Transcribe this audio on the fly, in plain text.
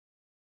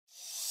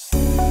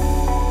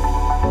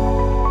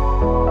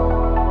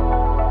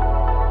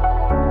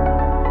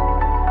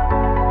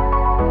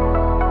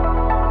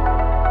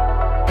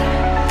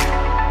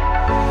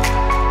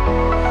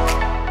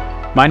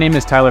My name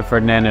is Tyler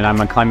Ferdinand, and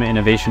I'm a climate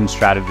innovation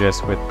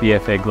strategist with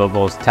BFA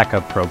Global's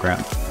TECA program.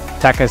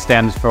 TECA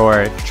stands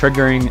for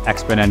Triggering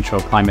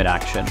Exponential Climate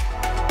Action.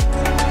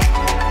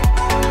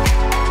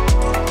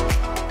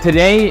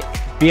 Today,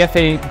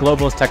 BFA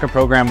Global's TECA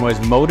program was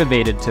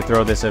motivated to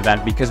throw this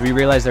event because we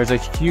realized there's a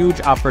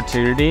huge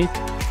opportunity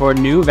for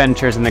new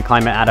ventures in the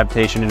climate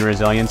adaptation and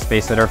resilience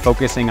space that are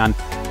focusing on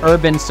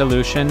urban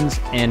solutions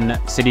in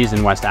cities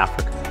in West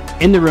Africa.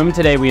 In the room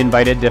today, we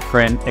invited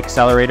different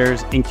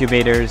accelerators,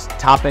 incubators,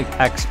 topic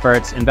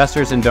experts,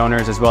 investors and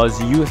donors, as well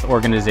as youth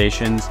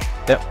organizations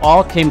that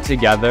all came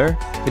together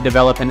to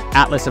develop an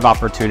atlas of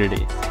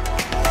opportunity.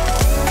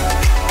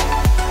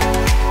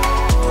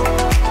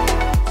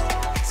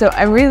 So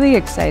I'm really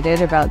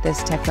excited about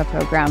this TECA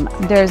program.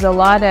 There's a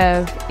lot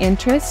of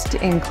interest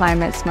in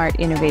climate smart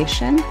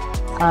innovation,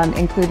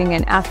 including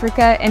in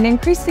Africa, and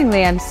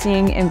increasingly I'm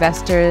seeing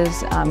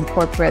investors,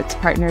 corporates,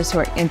 partners who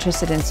are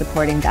interested in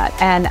supporting that.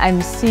 And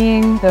I'm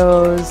seeing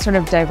those sort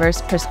of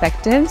diverse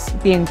perspectives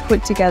being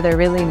put together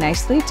really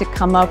nicely to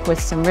come up with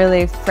some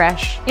really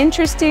fresh,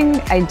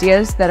 interesting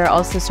ideas that are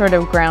also sort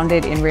of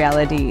grounded in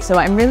reality. So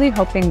I'm really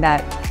hoping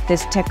that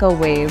this TECA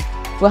wave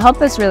will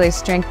help us really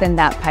strengthen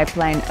that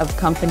pipeline of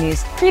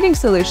companies creating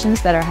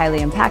solutions that are highly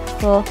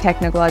impactful,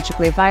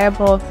 technologically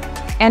viable,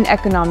 and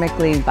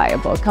economically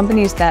viable.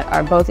 Companies that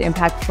are both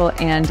impactful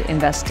and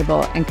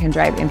investable and can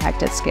drive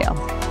impact at scale.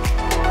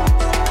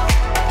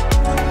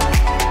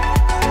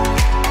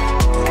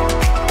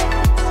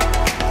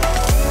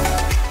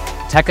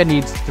 TECA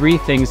needs three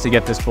things to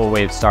get this full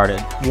wave started.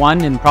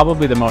 One, and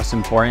probably the most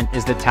important,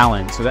 is the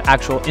talent, so the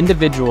actual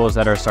individuals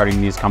that are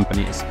starting these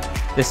companies.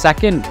 The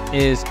second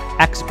is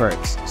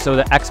experts, so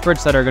the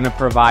experts that are going to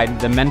provide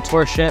the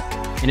mentorship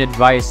and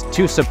advice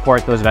to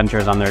support those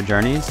ventures on their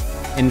journeys.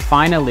 And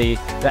finally,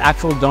 the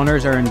actual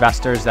donors or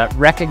investors that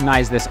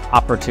recognize this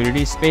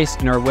opportunity space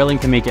and are willing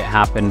to make it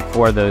happen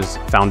for those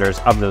founders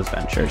of those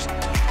ventures.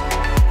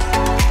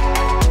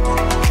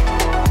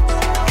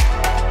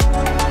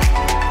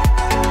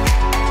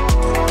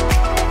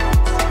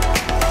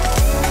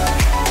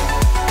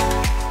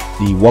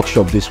 The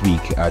workshop this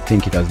week, I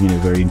think it has been a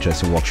very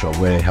interesting workshop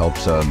where it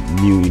helps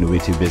new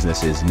innovative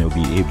businesses,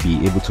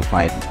 be able to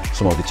find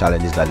some of the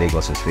challenges that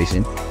Lagos is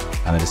facing,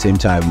 and at the same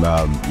time,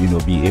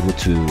 be able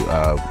to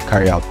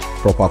carry out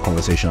proper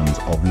conversations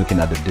of looking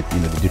at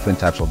the different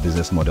types of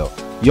business model.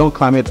 Young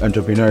climate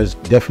entrepreneurs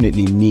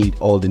definitely need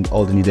all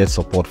the needed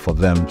support for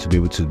them to be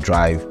able to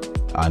drive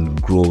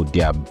and grow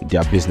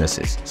their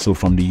businesses. So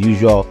from the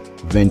usual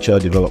venture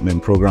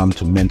development program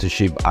to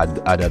mentorship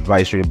and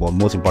advisory, but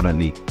most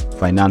importantly,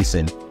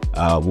 financing,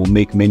 will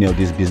make many of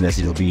these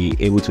businesses be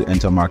able to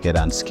enter market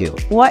and scale.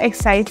 What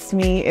excites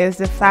me is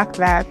the fact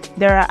that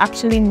there are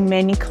actually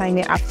many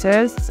climate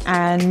actors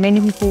and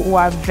many people who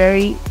are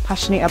very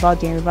passionate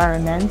about the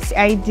environment. The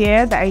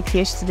idea that I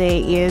pitched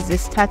today is a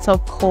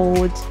startup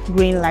called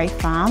Green Life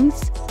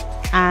Farms,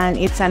 and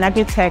it's an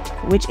agri-tech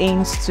which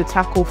aims to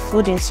tackle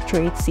food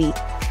insecurity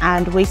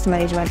and waste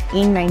management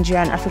in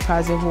Nigeria and Africa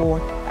as a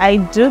whole. I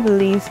do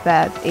believe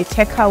that a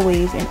TECA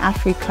wave in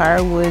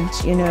Africa would,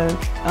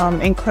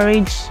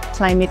 encourage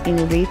climate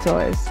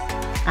innovators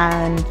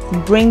and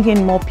bring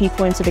in more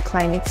people into the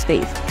climate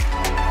space.